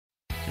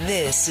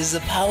This is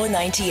a Power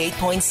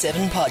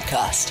 98.7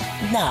 podcast.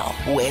 Now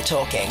we're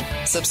talking.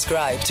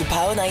 Subscribe to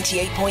Power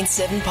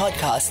 98.7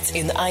 podcasts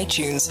in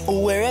iTunes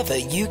or wherever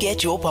you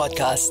get your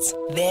podcasts.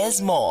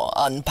 There's more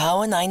on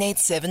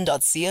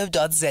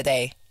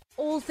power987.co.za.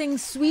 All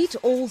things sweet,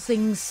 all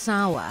things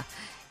sour.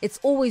 It's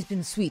always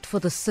been sweet for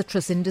the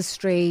citrus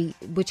industry,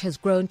 which has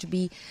grown to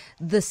be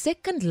the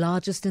second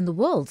largest in the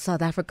world,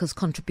 South Africa's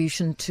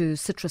contribution to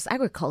citrus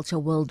agriculture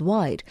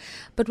worldwide.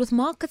 But with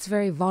markets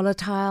very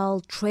volatile,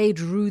 trade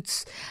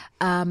routes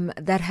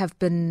that have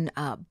been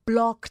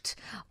blocked,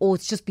 or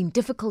it's just been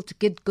difficult to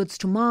get goods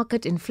to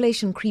market,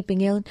 inflation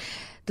creeping in,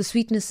 the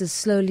sweetness is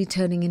slowly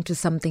turning into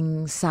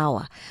something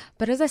sour.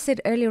 But as I said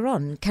earlier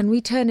on, can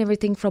we turn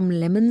everything from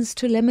lemons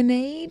to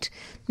lemonade?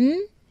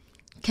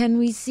 Can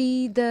we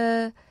see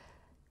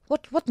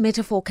what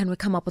metaphor can we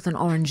come up with an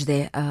orange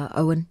there,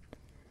 Owen?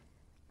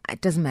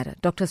 It doesn't matter.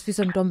 Dr.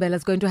 Sfiso Ntombela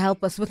is going to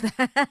help us with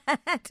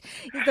that.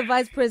 He's the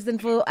Vice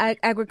President for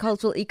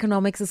Agricultural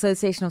Economics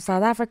Association of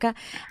South Africa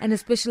and a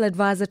Special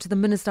Advisor to the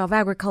Minister of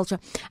Agriculture.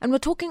 And we're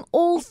talking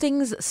all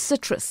things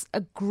citrus,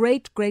 a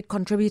great, great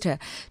contributor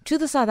to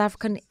the South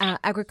African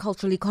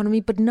agricultural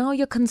economy. But now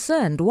you're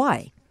concerned.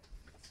 Why?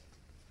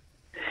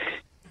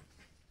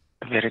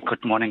 Very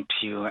good morning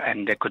to you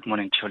and good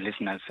morning to your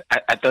listeners.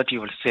 I thought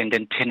you will send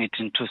and turn it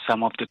into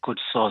some of the good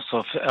source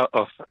of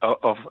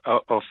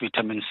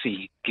vitamin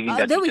C.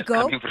 There we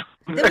go.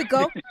 There we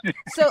go.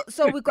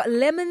 So we've got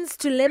lemons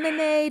to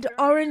lemonade,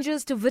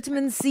 oranges to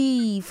vitamin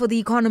C for the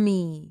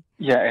economy.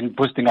 Yeah, and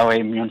boosting our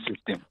immune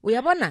system. We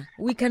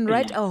can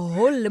write a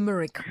whole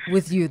limerick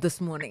with you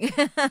this morning.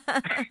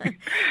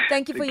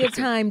 Thank you for your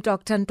time,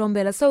 Dr.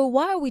 Ntombela. So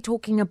why are we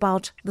talking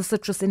about the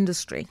citrus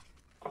industry?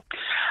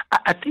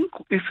 I think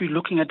if we're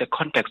looking at the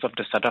context of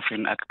the South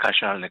African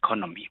agricultural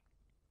economy,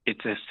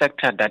 it's a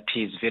sector that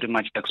is very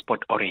much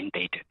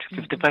export-orientated.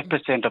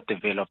 55% of the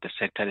value of the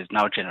sector is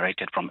now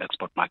generated from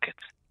export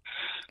markets.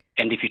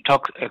 And if you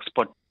talk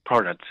export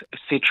products,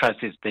 citrus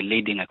is the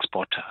leading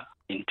exporter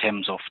in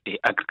terms of the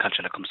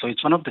agricultural economy. So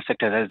it's one of the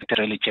sectors that is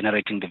really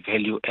generating the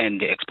value and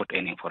the export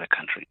earning for a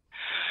country.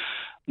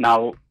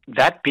 Now,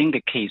 that being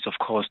the case, of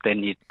course,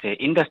 then it's the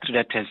industry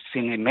that has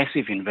seen a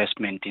massive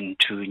investment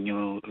into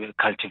new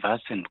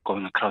cultivars and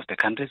going across the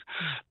countries.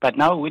 But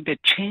now with the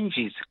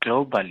changes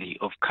globally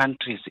of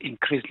countries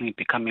increasingly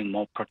becoming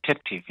more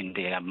protective in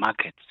their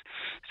markets,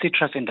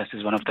 citrus industry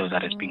is one of those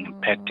that is being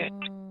impacted.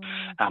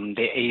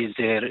 There is,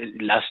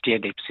 last year,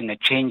 they've seen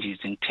changes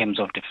in terms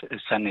of the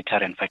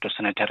sanitary and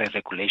phytosanitary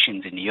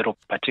regulations in Europe,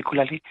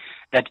 particularly,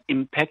 that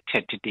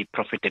impacted the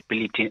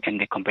profitability and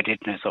the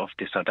competitiveness of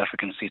the South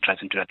African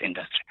citrus into that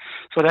industry.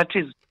 So that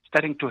is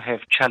starting to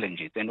have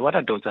challenges. And what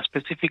are those? Are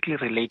specifically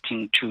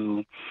relating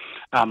to,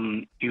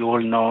 you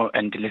all know,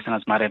 and the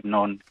listeners might have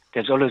known,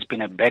 there's always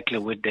been a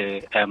battle with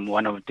the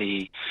one of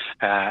the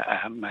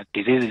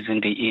diseases in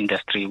the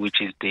industry,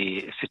 which is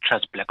the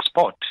citrus black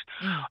spot.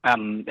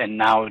 And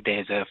now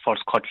there's a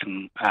false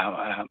cotton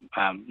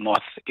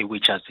moth,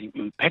 which is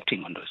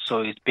impacting on those.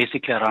 So it's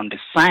basically around the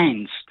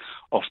science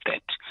of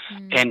that,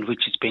 and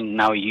which is being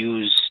now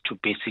used to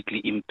basically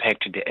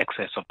impact the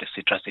access of the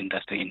citrus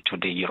industry into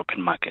the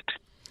European market.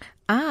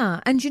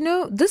 And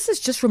this is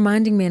just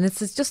reminding me, and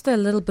it's just a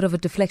little bit of a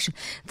deflection.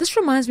 This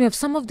reminds me of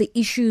some of the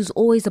issues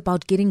always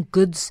about getting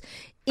goods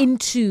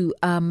into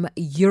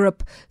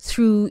Europe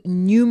through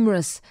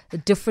numerous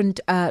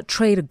different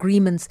trade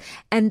agreements.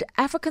 And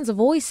Africans have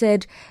always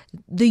said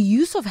the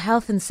use of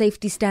health and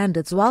safety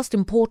standards, whilst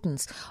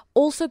important,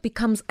 also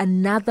becomes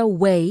another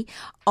way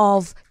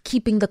of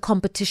keeping the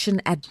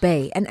competition at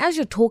bay. And as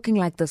you're talking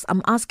like this,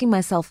 I'm asking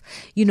myself,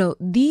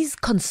 these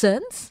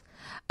concerns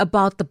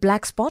about the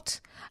black spot,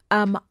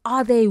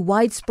 are they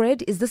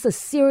widespread? Is this a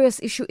serious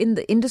issue in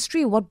the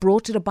industry? What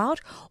brought it about?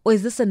 Or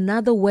is this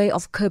another way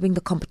of curbing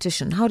the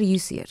competition? How do you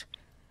see it?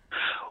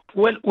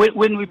 Well,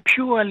 when we're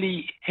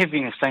purely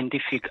having a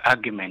scientific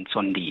argument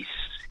on this,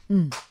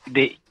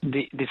 the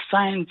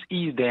science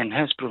is there and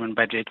has proven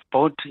by it,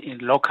 both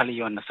locally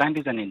on the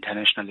scientists and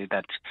internationally,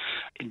 that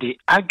the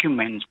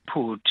arguments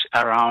put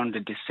around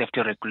the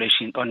safety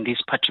regulation on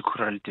this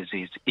particular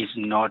disease is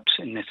not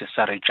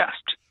necessarily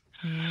just.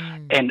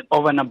 And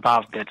over and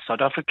above that,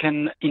 South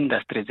African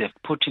industries have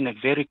put in a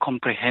very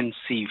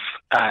comprehensive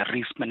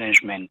risk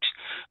management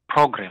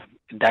program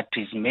that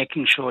is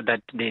making sure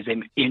that there's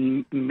a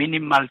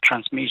minimal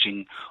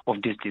transmission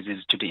of this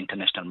disease to the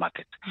international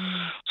market.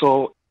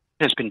 So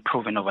it has been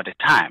proven over the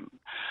time.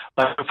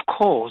 But of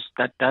course,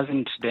 that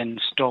doesn't then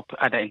stop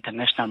other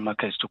international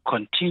markets to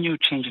continue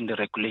changing the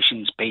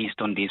regulations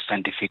based on these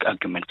scientific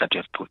arguments that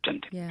you have put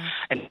in. Yeah.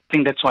 And I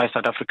think that's why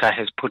South Africa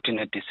has put in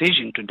a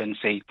decision to then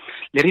say,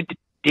 let it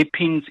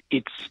deepens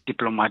its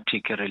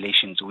diplomatic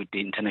relations with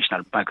the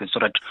international market so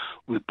that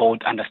we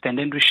both understand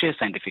and we share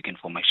scientific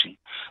information.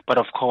 But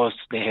of course,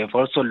 they have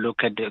also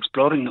looked at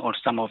exploring or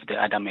some of the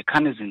other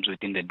mechanisms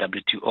within the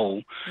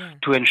WTO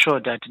to ensure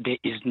that there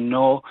is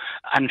no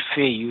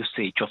unfair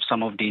usage of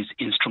some of these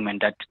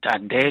instruments that are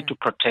there to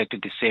protect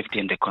the safety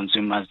and the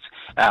consumers'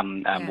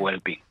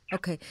 well-being.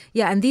 Okay.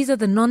 Yeah, and these are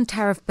the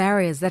non-tariff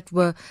barriers that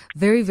were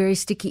very, very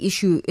sticky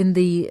issue in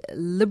the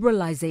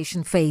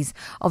liberalization phase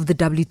of the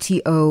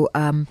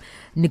WTO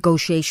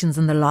negotiations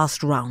in the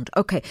last round.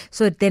 Okay,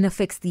 so it then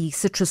affects the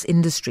citrus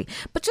industry.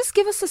 But just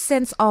give us a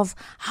sense of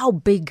how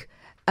big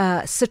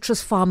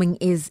citrus farming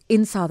is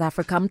in South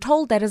Africa. I'm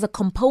told that as a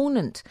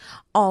component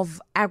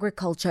of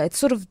agriculture, it's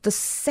sort of the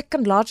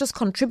second largest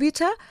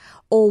contributor,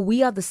 or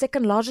we are the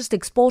second largest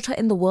exporter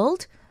in the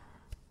world.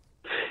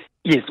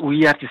 Yes,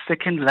 we are the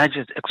second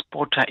largest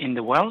exporter in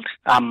the world,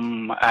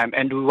 and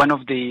one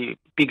of the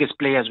biggest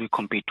players we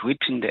compete with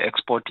in the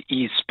export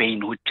is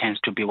Spain, who tends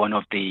to be one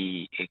of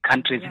the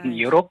countries in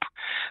Europe.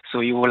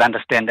 So you will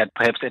understand that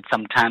perhaps at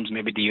some times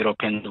maybe the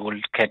Europeans will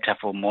cater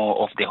for more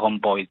of the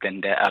homeboys than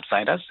the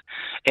outsiders,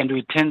 and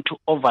we tend to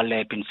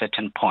overlap in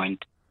certain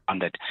points on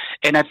that.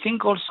 And I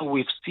think also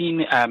we've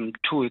seen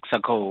 2 weeks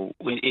ago,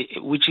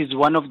 which is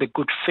one of the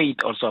good faith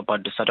also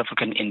about the South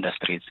African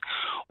industries,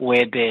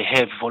 where they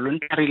have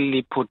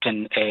voluntarily put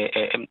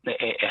a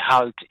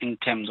halt in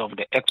terms of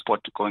the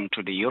export going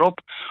to the Europe,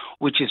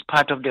 which is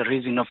part of the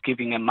reason of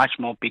giving a much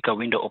more bigger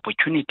window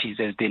opportunities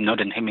as the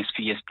Northern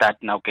Hemisphere start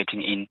now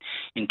getting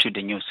into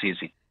the new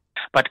season.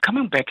 But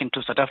coming back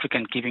into South Africa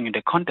and giving you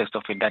the context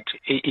of it, that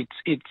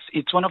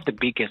it's one of the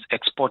biggest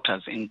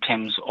exporters in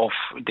terms of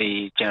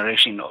the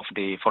generation of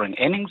the foreign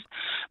earnings,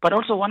 but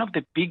also one of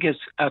the biggest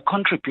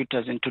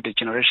contributors into the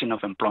generation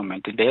of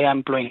employment. They are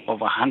employing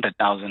over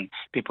 100,000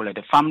 people at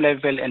the farm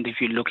level, and if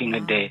you're looking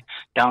at the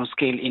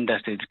downscale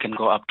industries, it can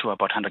go up to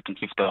about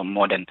 150 or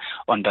more than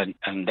on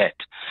that.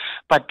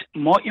 But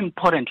more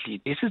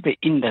importantly, this is the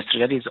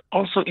industry that is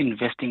also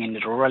investing in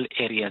the rural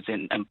areas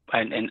and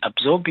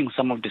absorbing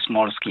some of the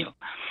small scale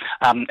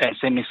and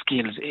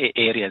semi-skills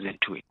areas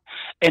into it.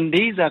 And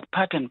these are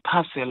part and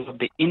parcel of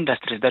the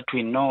industries that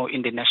we know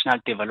in the National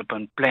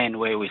Development Plan,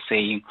 where we're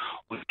saying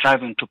we're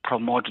striving to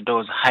promote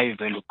those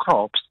high-value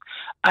crops.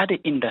 Other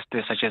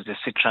industries such as the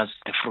citrus,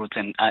 the fruits,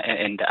 and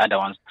the other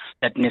ones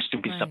that needs to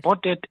be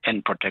supported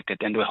and protected.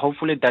 And we're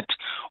hopefully that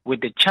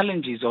with the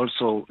challenges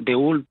also, there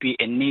will be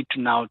a need to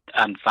now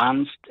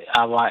advance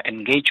our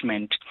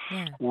engagement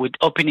with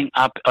opening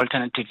up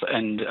alternative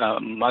and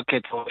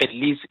markets, or at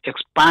least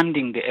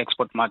expanding the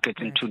export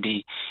markets into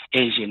the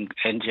Asian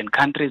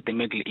countries, the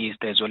Middle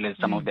East, as well as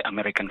some of the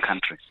American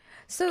countries.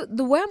 So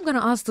the way I'm going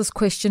to ask this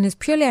question is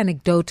purely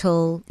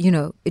anecdotal.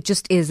 It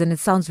just is, and it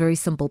sounds very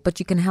simple, but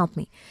you can help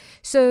me.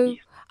 So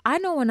I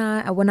know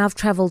when I've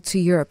traveled to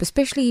Europe,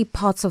 especially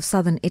parts of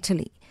southern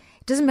Italy,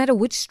 it doesn't matter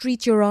which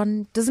street you're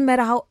on, doesn't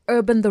matter how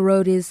urban the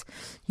road is,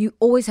 you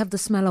always have the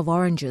smell of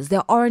oranges. There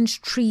are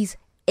orange trees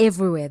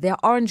everywhere. There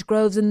are orange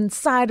groves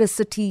inside a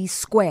city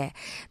square.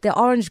 There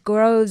are orange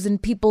groves in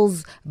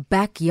people's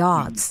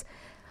backyards.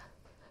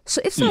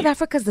 So if South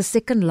Africa is the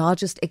second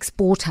largest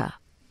exporter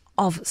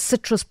of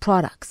citrus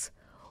products,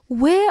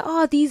 where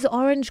are these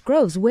orange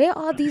groves? Where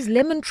are these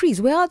lemon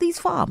trees? Where are these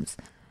farms?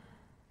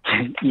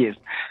 Yes,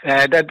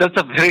 that's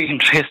a very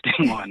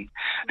interesting one.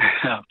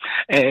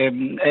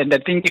 And I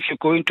think if you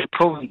go into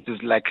provinces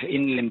like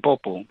in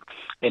Limpopo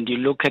and you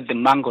look at the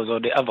mangoes or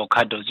the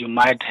avocados, you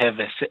might have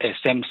a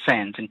same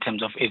sense in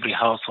terms of every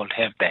household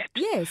have that.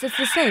 Yes, it's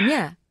the same,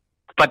 yeah.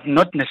 But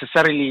not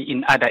necessarily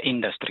in other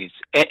industries.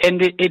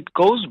 And it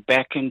goes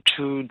back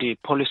into the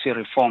policy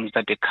reforms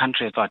that the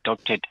country have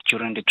adopted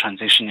during the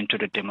transition into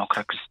the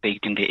democratic state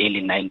in the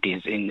early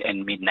 90s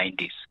and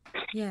mid-90s.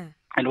 Yeah.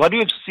 And what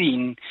we've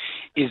seen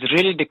is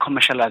really the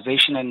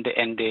commercialization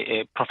and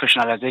the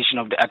professionalization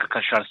of the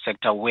agricultural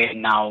sector, where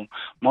now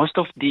most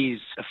of these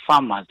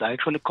farmers are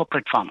actually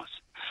corporate farmers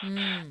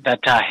that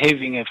are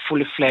having a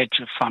fully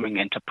fledged farming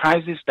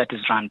enterprises that is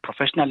run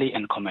professionally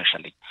and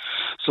commercially.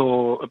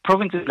 So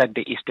provinces like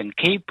the Eastern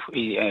Cape,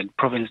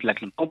 province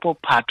like Limpopo,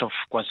 part of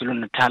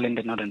KwaZulu-Natal in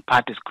the northern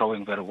part is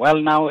growing very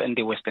well now, and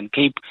the Western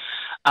Cape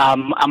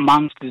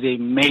amongst the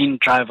main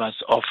drivers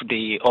of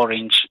the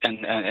orange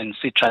and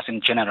citrus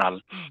in general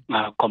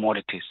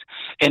commodities.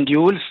 And you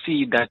will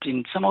see that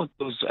in some of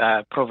those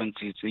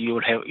provinces,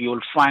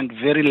 you'll find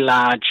very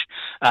large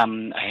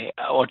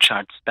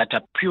orchards that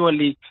are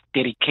purely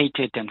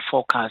dedicated and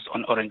focused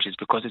on oranges,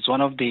 because it's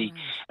one of the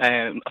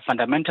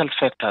fundamental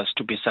factors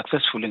to be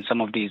successful in some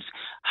of these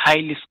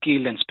highly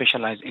skilled and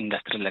specialized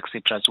industry like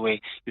citrus, where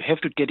you have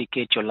to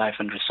dedicate your life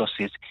and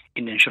resources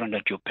in ensuring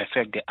that you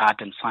perfect the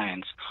art and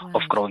science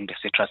of growing the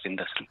citrus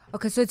industry.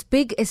 Okay, so it's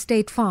big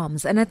estate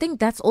farms, and I think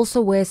that's also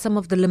where some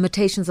of the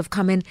limitations have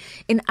come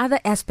in other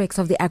aspects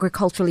of the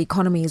agricultural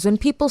economy. Is when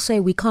people say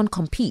we can't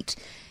compete,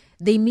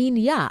 they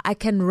mean, I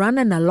can run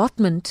an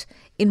allotment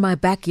in my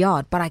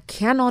backyard, but I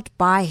cannot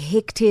buy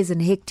hectares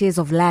and hectares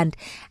of land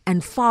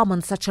and farm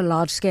on such a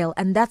large scale.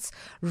 And that's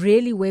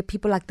really where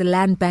people like the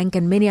Land Bank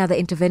and many other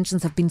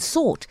interventions have been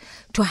sought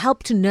to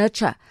help to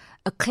nurture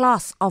a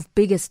class of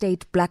big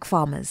estate black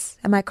farmers.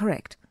 Am I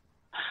correct?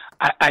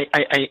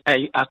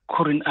 I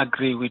couldn't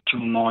agree with you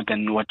more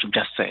than what you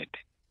just said.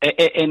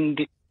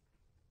 And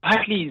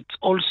partly it's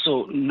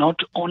also not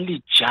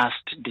only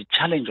just the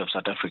challenge of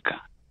South Africa.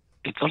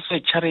 It's also a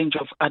challenge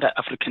of other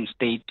African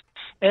states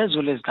as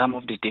well as some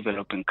of the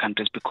developing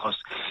countries, because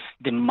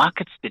the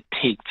markets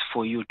dictate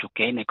for you to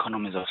gain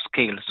economies of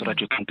scale so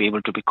that you can be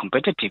able to be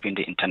competitive in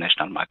the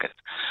international markets.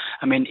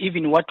 I mean,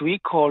 even what we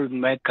call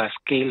mega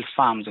scale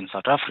farms in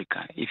South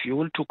Africa, if you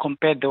were to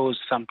compare those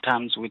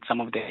sometimes with some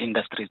of the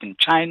industries in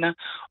China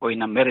or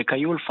in America,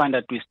 you will find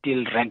that we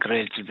still rank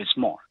relatively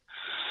small.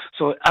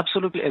 So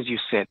absolutely, as you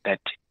said,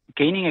 that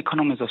gaining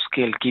economies of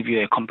scale give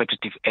you a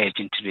competitive edge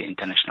into the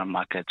international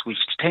markets, which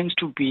tends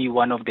to be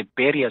one of the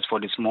barriers for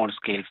the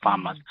small-scale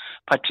farmers,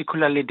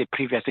 particularly the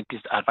previously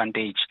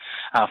disadvantaged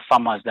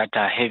farmers that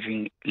are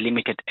having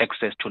limited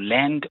access to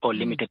land or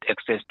limited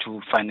access to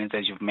finance,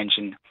 as you've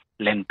mentioned,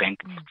 land bank,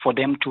 for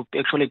them to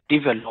actually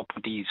develop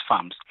these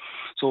farms.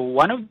 So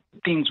one of the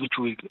things which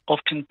we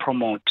often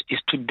promote is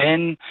to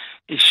then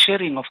a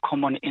sharing of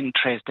common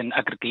interest and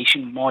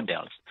aggregation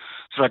models,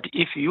 so that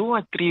if you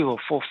are 3 or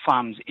 4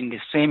 farms in the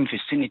same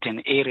vicinity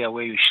and area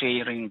where you're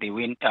sharing the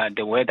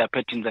weather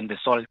patterns and the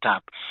soil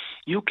type,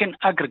 you can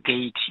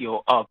aggregate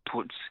your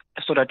outputs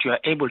so that you are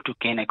able to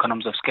gain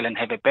economies of scale and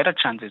have a better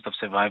chances of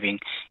surviving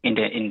in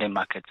the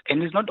markets.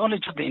 And it's not only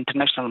just the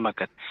international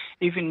market.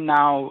 Even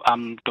now,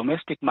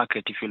 domestic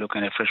market, if you're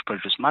looking at a fresh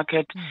produce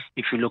market,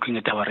 if you're looking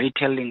at our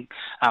retailing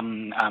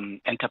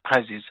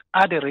enterprises,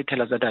 are the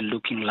retailers that are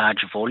looking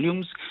large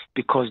volumes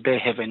because they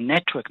have a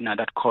network now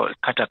that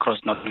cut across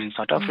not only in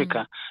South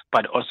Africa,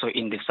 but also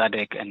in the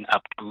SADC and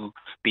up to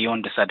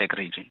beyond the SADC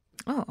region.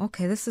 Oh,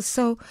 okay. This is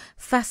so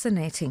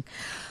fascinating.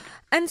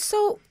 And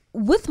so,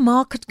 with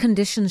market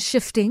conditions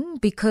shifting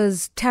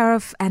because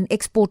tariff and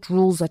export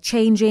rules are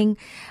changing,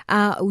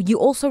 you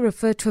also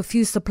refer to a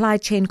few supply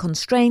chain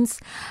constraints,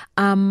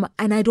 and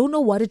I don't know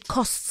what it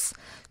costs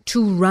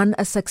to run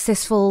a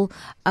successful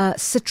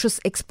citrus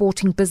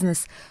exporting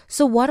business.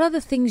 So what are the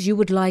things you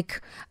would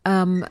like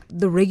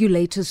the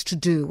regulators to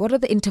do? What are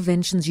the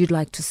interventions you'd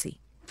like to see?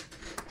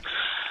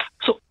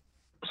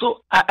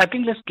 So I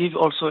think let's give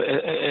also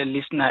a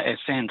listener a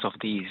sense of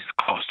the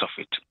cost of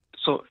it.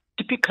 So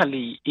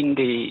typically in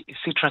the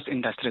citrus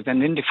industries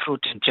and in the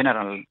fruit in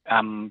general,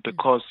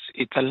 because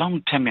it's a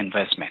long-term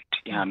investment.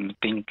 I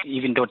think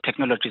even though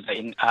technologies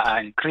are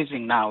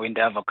increasing now in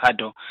the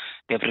avocado,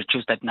 they've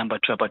reduced that number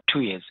to about 2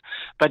 years.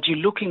 But you're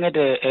looking at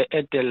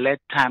the lead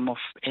time of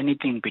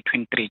anything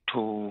between 3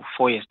 to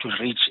 4 years to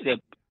reach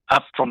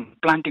up from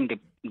planting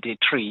the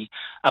tree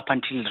up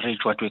until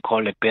reach what we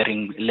call a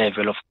bearing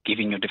level of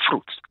giving you the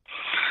fruits.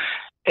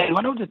 And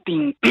one of the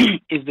things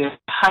is the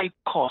high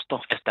cost of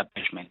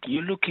establishment.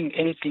 You're looking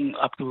anything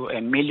up to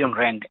R1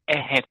 million a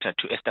hectare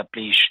to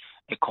establish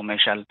a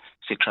commercial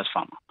citrus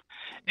farm.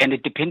 And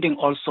it depending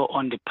also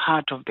on the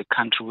part of the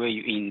country where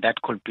you're in,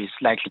 that could be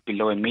slightly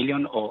below R1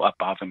 million or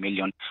above R1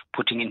 million,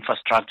 putting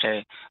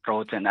infrastructure,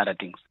 roads and other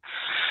things.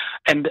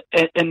 And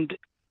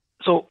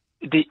so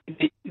the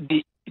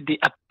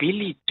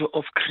ability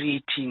of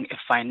creating a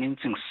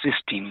financing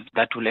system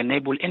that will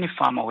enable any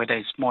farmer, whether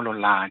it's small or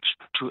large,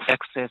 to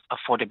access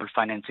affordable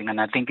financing. And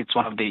I think it's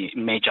one of the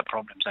major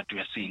problems that we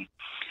are seeing.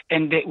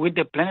 And with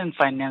the plan and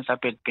finance that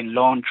has been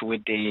launched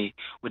with the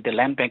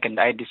Land Bank and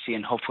IDC,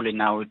 and hopefully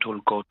now it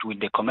will go to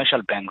the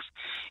commercial banks,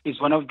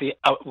 is one of the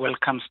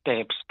welcome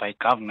steps by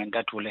government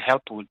that will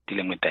help with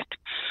dealing with that.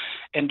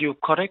 And you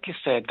correctly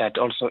said that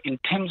also in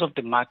terms of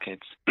the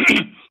markets,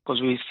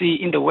 because we see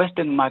in the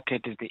Western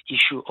market is the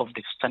issue of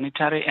the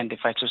sanitary and the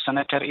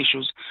phytosanitary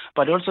issues,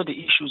 but also the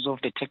issues of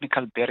the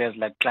technical barriers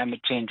like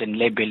climate change and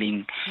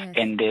labeling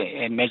and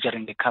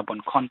measuring the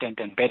carbon content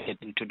embedded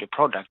into the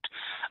product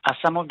are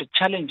some of the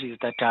challenges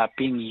that are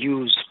being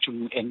used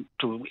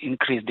to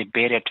increase the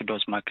barrier to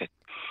those markets.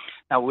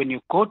 Now, when you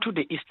go to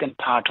the eastern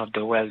part of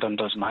the world on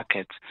those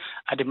markets,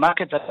 are the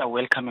markets that are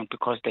welcoming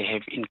because they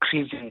have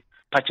increasing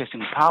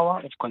purchasing power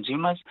of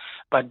consumers,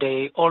 but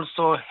they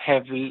also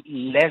have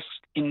less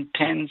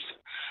intense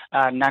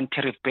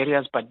non-tariff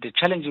barriers. But the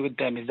challenge with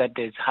them is that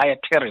there's higher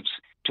tariffs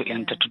to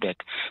enter to that.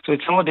 So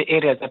it's some of the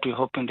areas that we're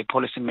hoping the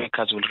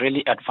policymakers will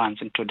really advance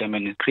into them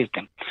and increase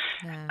them.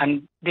 Yeah.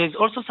 And there's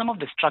also some of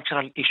the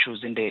structural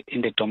issues in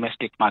the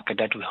domestic market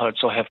that we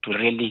also have to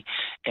really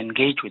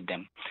engage with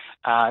them.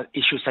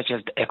 Issues such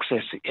as the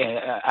excess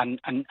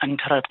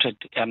uninterrupted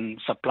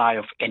supply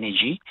of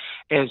energy,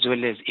 as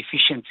well as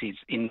efficiencies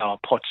in our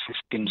port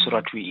system, so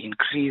that we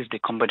increase the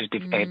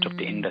competitive edge of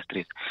the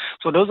industries.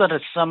 So those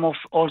are some of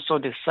also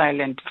the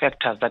silent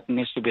factors that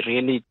needs to be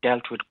really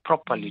dealt with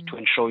properly to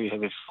ensure you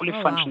have a fully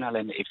functional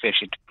and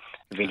efficient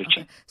value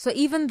chain. So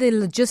even the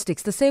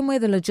logistics, the same way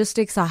the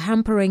logistics are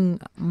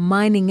hampering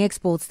mining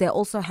exports, they're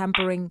also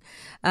hampering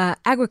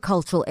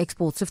agricultural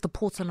exports if the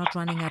ports are not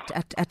running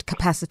at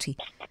capacity.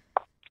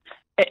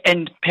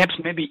 And perhaps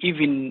maybe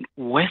even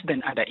worse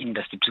than other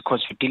industries,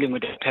 because you're dealing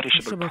with a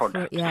perishable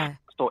product.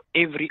 So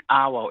every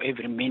hour or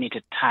every minute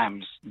at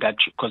times,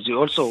 because you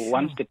also,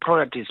 once the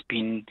product is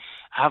being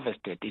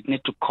harvested, it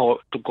needs to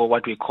go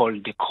what we call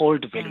the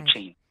cold value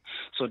chain.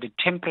 So the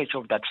temperature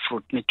of that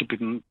fruit needs to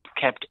be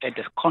kept at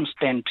a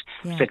constant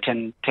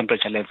certain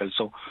temperature level.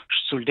 So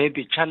should there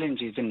be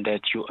challenges in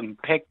that you're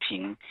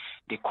impacting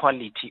the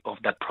quality of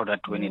that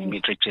product when it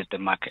reaches the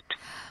market?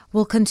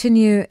 We'll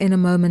continue in a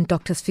moment,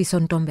 Dr. Sifiso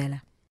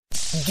Ntombela.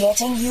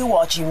 Getting you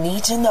what you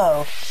need to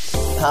know.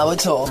 Power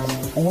Talk,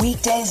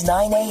 weekdays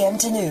 9 a.m.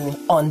 to noon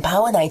on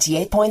Power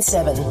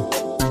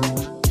 98.7.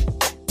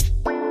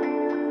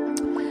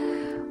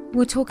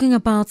 We're talking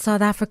about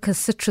South Africa's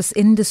citrus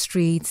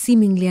industry,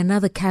 seemingly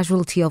another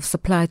casualty of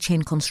supply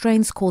chain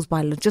constraints caused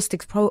by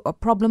logistics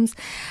problems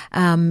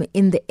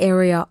in the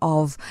area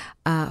of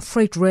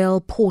freight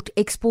rail port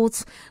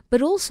exports,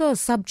 but also a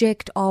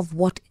subject of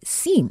what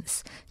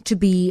seems to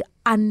be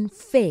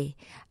unfair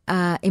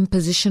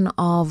imposition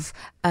of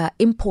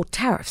import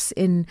tariffs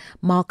in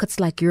markets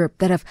like Europe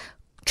that have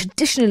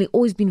traditionally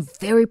always been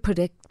very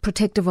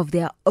protective of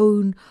their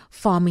own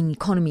farming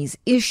economies,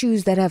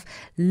 issues that have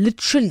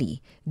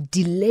literally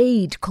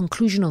delayed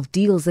conclusion of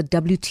deals at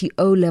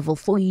WTO level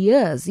for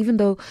years, even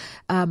though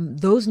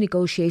those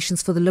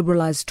negotiations for the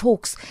liberalized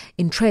talks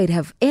in trade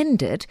have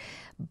ended.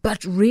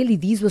 But really,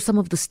 these were some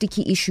of the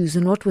sticky issues,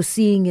 and what we're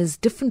seeing is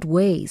different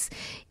ways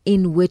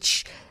in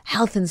which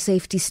health and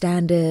safety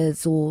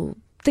standards or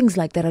things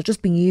like that are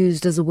just being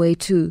used as a way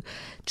to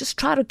just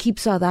try to keep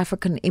South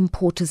African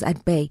importers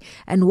at bay.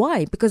 And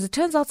why? Because it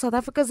turns out South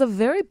Africa is a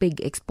very big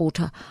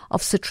exporter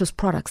of citrus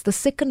products, the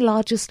second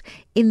largest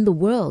in the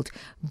world,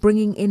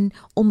 bringing in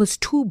almost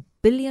 $2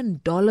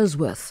 billion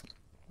worth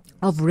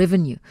of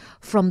revenue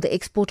from the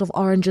export of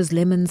oranges,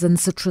 lemons and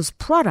citrus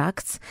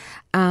products,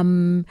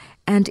 and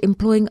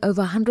employing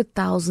over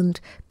 100,000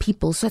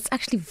 people. So it's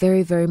actually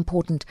very, very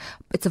important.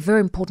 It's a very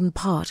important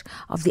part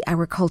of the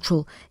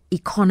agricultural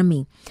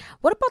economy.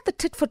 What about the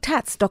tit for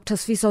tats, Dr.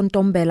 Sifiso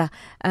Ntombela,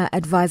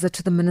 advisor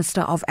to the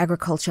Minister of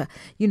Agriculture?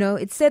 You know,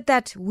 it said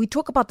that we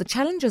talk about the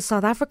challenges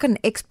South African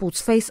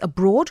exports face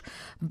abroad,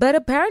 but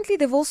apparently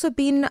there've also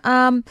been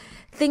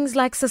things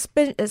like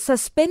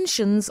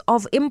suspensions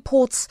of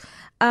imports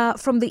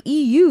from the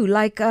EU,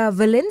 like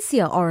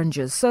Valencia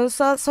oranges. So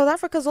South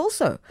Africa's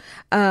also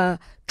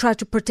tried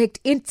to protect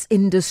its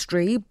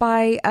industry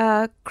by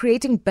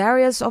creating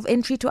barriers of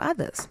entry to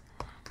others.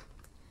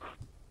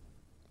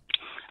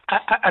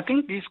 I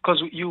think this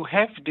because you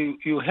have to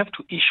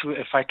issue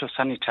a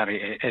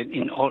phytosanitary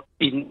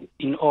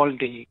in all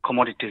the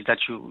commodities that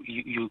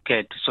you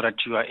get, so that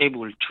you are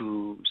able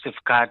to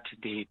safeguard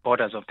the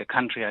borders of the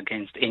country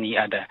against any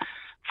other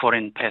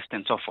foreign pest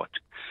and so forth.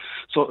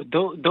 So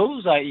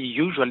those are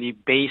usually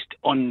based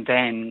on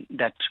then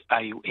that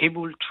are you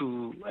able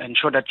to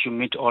ensure that you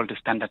meet all the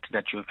standards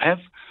that you have.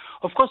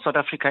 Of course, South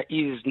Africa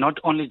is not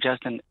only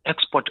just an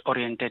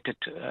export-oriented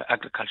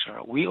agriculture.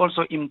 We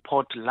also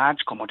import large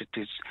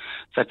commodities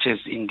such as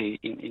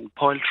in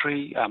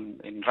poultry,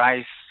 in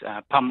rice,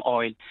 palm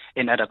oil,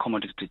 and other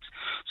commodities.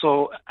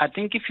 So I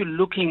think if you're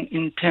looking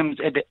in terms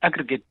at the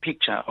aggregate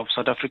picture of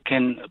South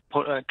African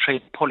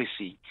trade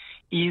policy,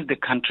 is the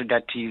country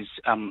that is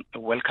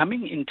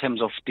welcoming in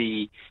terms of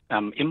the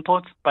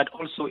imports, but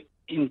also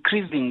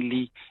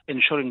increasingly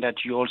ensuring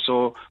that you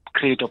also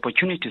create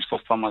opportunities for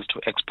farmers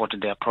to export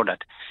their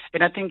product.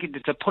 And I think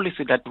it's a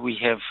policy that we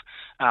have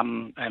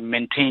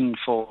maintained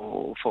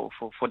for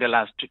the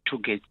last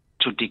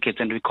two decades,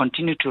 and we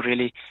continue to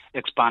really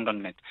expand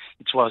on it.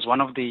 It was one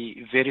of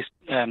the very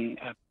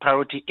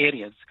priority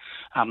areas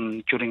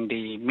during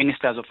the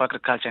Ministers of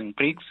Agriculture and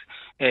BRICS,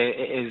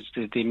 as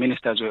the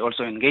ministers were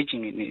also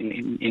engaging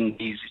in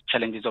these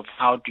challenges of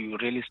how do you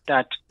really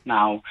start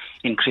now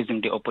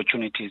increasing the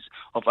opportunities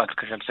of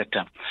agricultural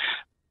sector.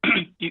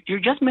 You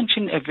just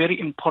mentioned a very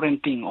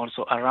important thing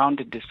also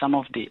around some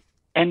of the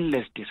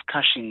endless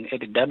discussion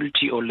at the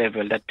WTO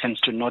level that tends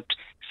to not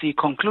see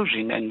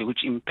conclusion, and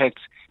which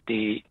impacts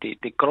the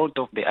growth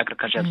of the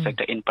agricultural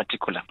sector in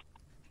particular.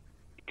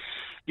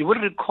 You will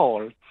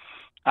recall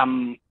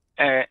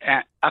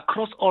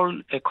across all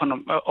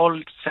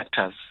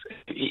sectors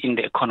in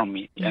the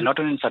economy, and not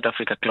only in South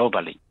Africa,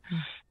 globally,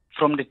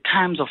 from the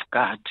times of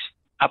GATT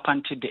up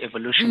until the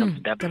evolution of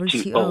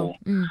WTO,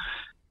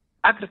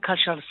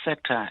 agricultural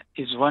sector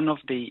is one of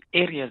the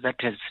areas that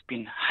has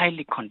been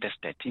highly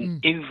contested in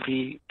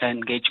every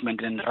engagement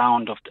and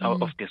round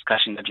of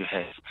discussion that you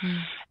have.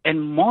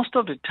 And most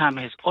of the time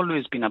has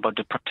always been about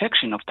the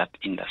protection of that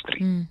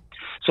industry.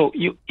 So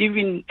you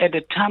even at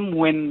the time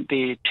when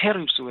the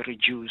tariffs were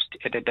reduced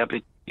at the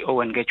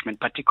WTO engagement,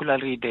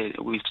 particularly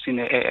we've seen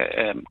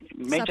a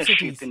major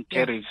shift in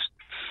tariffs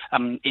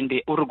in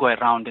the Uruguay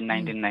round in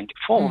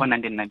 1994 or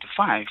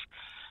 1995.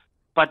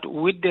 But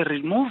with the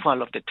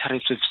removal of the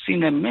tariffs, we've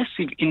seen a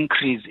massive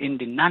increase in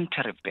the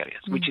non-tariff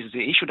barriers, which is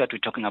the issue that we're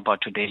talking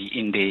about today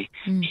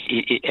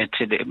at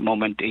the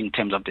moment in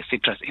terms of the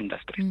citrus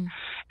industry.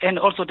 And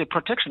also the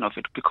protection of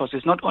it, because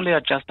it's not only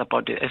just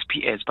about the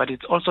SPS, but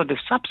it's also the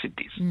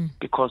subsidies,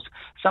 because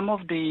some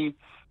of the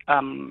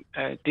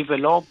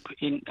developed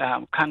in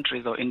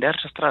countries or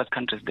industrialized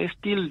countries, they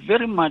still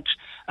very much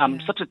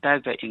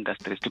subsidize their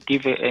industries. To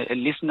give a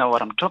listener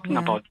what I'm talking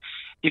about,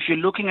 if you're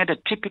looking at a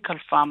typical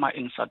farmer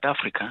in South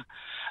Africa,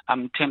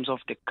 in terms of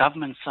the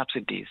government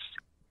subsidies,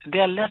 they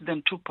are less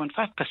than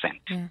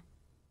 2.5%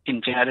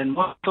 in general, and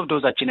most of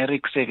those are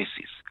generic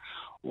services.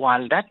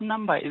 While that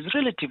number is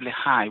relatively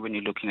high when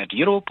you're looking at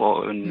Europe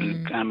or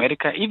in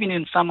America, even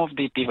in some of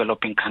the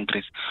developing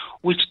countries,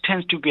 which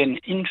tends to be an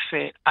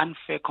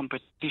unfair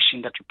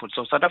competition that you put.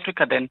 So South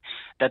Africa then,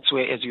 that's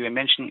where, as you were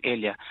mentioning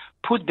earlier,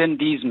 put then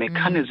these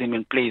mechanisms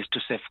in place to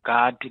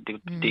safeguard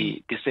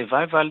the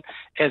survival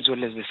as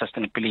well as the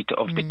sustainability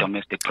of the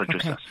domestic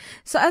producers. Okay.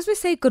 So as we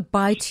say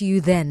goodbye to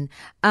you then,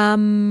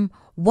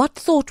 what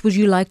thought would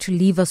you like to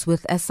leave us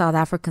with as South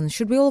Africans?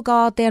 Should we all go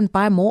out there and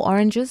buy more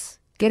oranges?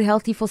 Get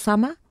healthy for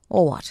summer,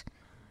 or what?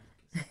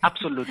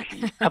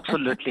 Absolutely.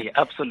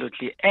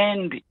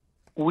 And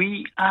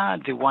we are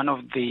one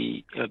of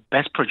the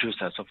best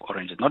producers of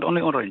oranges, not only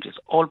oranges,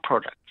 all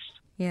products.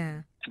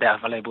 Yeah. They are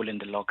available in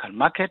the local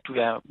market. We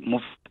are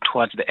moving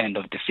towards the end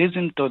of the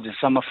season, though the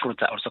summer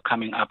fruits are also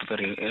coming up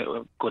very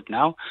good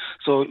now.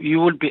 So you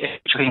will be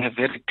enjoying a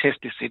very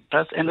tasty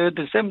citrus and at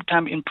the same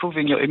time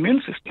improving your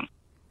immune system.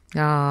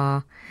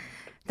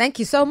 Thank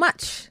you so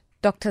much,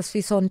 Dr.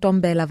 Sifiso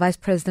Ntombela, Vice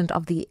President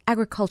of the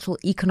Agricultural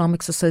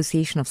Economics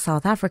Association of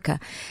South Africa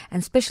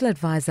and Special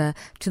Advisor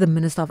to the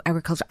Minister of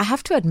Agriculture. I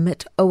have to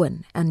admit,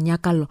 Owen and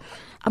Nyakalo,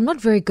 I'm not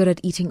very good at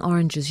eating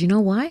oranges. You know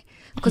why?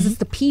 Because it's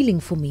the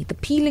peeling for me. The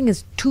peeling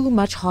is too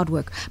much hard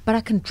work. But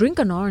I can drink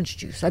an orange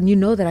juice. And you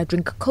know that I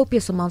drink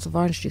copious amounts of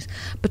orange juice.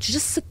 But you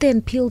just sit there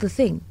and peel the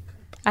thing.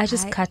 I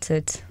just cut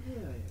it.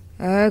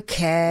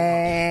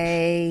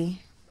 Okay.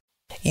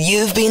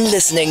 You've been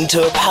listening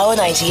to a Power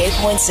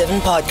 98.7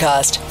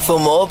 podcast. For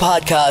more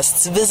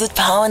podcasts, visit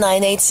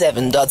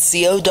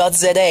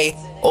power987.co.za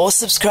or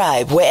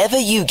subscribe wherever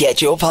you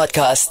get your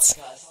podcasts.